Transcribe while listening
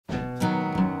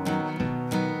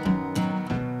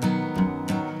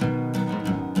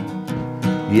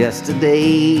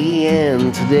Yesterday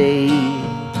and today,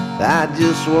 I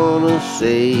just wanna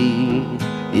say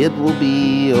it will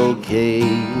be okay.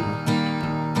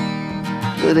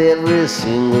 But every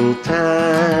single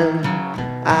time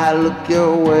I look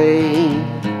your way,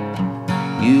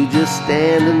 you just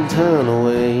stand and turn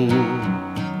away.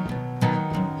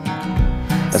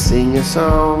 I sing a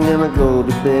song and I go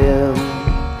to bed.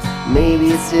 Maybe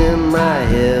it's in my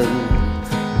head,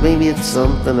 maybe it's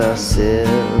something I said.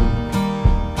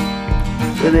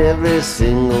 But every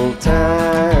single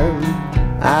time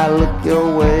I look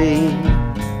your way,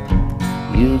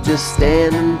 you just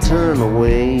stand and turn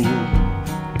away.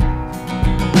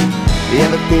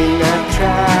 Everything I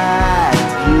try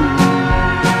to do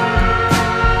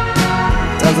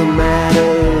doesn't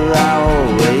matter, I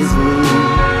always lose.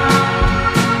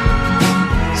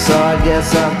 So I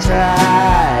guess I'll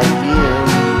try again,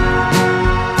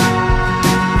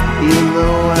 even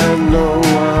though I know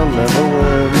I'll never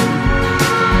win.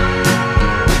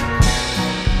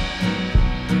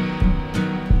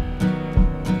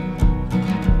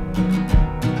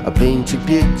 I paint your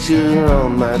picture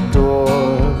on my door.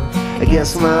 I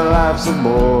guess my life's a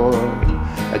bore,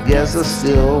 I guess I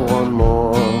still want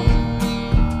more.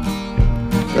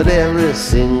 But every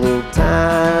single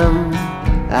time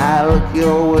I look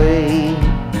your way,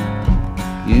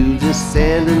 you just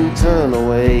stand and turn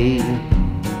away.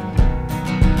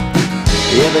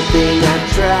 Everything I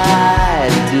try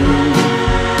to do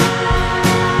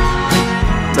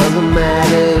doesn't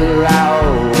matter, I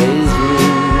always lose.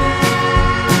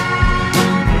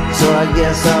 So I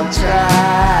guess I'll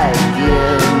try again,